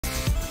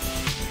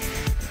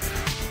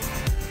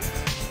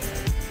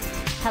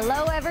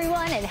Hello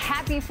everyone and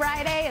happy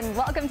Friday and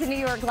welcome to New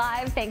York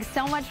Live. Thanks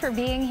so much for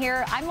being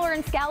here. I'm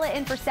Lauren Scala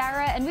in for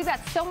Sarah and we've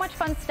got so much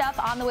fun stuff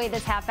on the way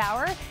this half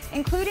hour,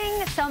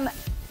 including some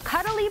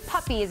cuddly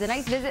puppies. A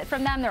nice visit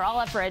from them. They're all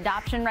up for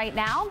adoption right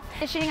now.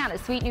 Issuing out a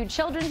sweet new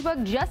children's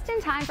book just in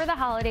time for the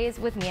holidays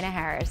with Mina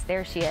Harris.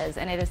 There she is.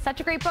 And it is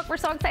such a great book. We're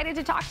so excited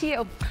to talk to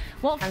you.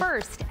 Well,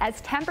 first, as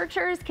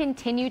temperatures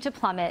continue to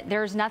plummet,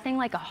 there's nothing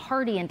like a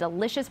hearty and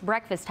delicious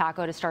breakfast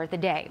taco to start the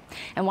day.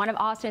 And one of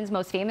Austin's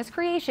most famous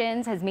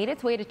creations has made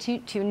its way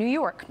to New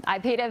York. I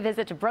paid a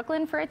visit to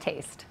Brooklyn for a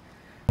taste.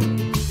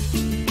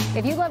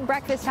 If you love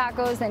breakfast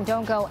tacos, then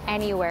don't go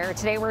anywhere.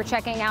 Today we're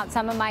checking out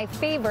some of my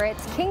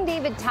favorites, King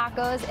David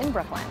Tacos in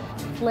Brooklyn.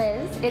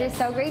 Liz, it is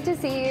so great to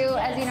see you.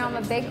 As you know, I'm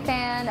a big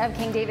fan of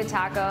King David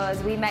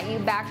Tacos. We met you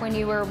back when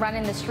you were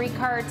running the street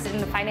carts in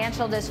the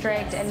financial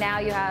district, and now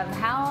you have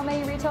how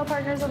many retail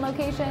partners and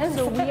locations?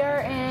 So we are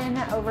in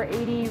over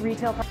 80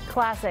 retail partners.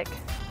 Classic.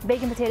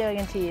 Bacon, potato, egg,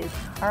 and cheese.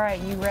 All right,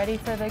 you ready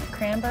for the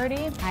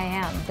cranberry? I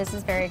am. This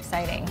is very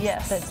exciting.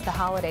 Yes. It's the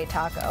holiday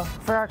taco.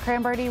 For our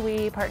cranberry,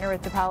 we partner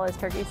with DePaula's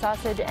turkey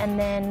sausage, and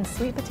then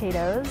sweet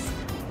potatoes,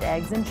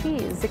 eggs, and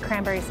cheese. The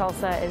cranberry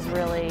salsa is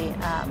really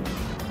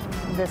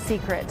the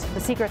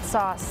secret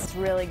sauce. It's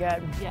really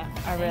good. Yeah,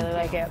 I really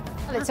like it.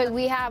 So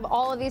we have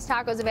all of these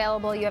tacos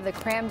available. You have the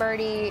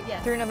cranberry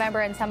through November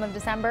and some of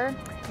December.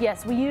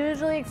 Yes, we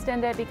usually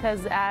extend it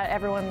because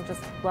everyone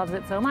just loves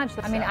it so much.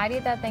 I mean, I'd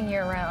eat that thing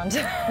year round.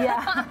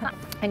 Yeah.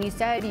 And you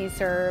said you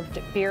served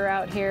beer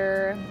out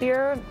here.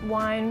 Beer,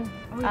 wine.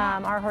 Oh,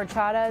 yeah. Our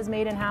horchata is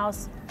made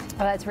in-house.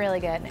 Oh, that's really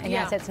good. And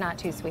yes, it's not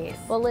too sweet.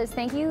 Well, Liz,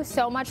 thank you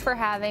so much for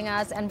having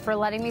us and for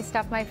letting me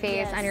stuff my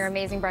face on your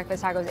amazing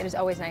breakfast tacos. It is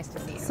always nice to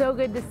see you. So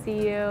good to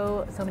see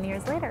you so many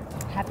years later.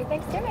 Happy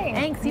Thanksgiving.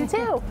 Thanks, you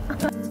too.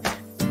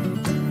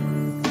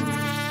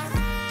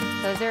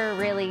 Those are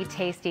really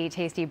tasty,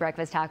 tasty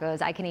breakfast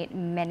tacos. I can eat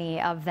many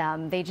of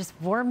them. They just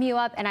warm you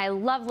up, and I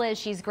love Liz.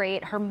 She's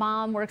great. Her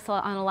mom works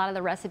on a lot of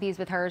the recipes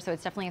with her, so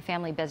it's definitely a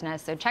family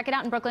business. So check it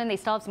out in Brooklyn. They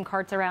still have some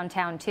carts around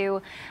town,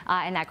 too,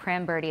 and that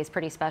cranberry is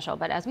pretty special.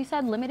 But as we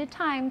said, limited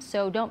time,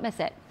 so don't miss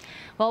it.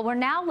 Well, we're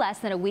now less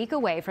than a week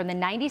away from the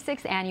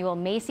 96th annual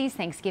Macy's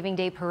Thanksgiving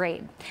Day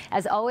Parade.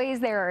 As always,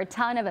 there are a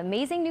ton of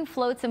amazing new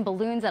floats and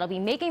balloons that'll be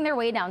making their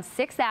way down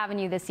 6th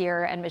Avenue this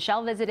year, and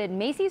Michelle visited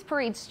Macy's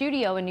Parade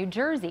Studio in New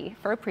Jersey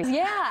for a preview.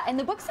 Yeah, and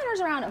the book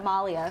centers around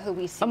Amalia, who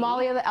we see.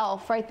 Amalia the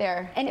elf, right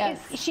there. And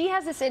she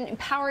has this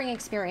empowering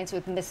experience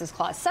with Mrs.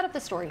 Claus. Set up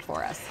the story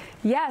for us.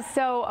 Yes,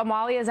 so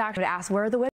Amalia is actually asked, where are the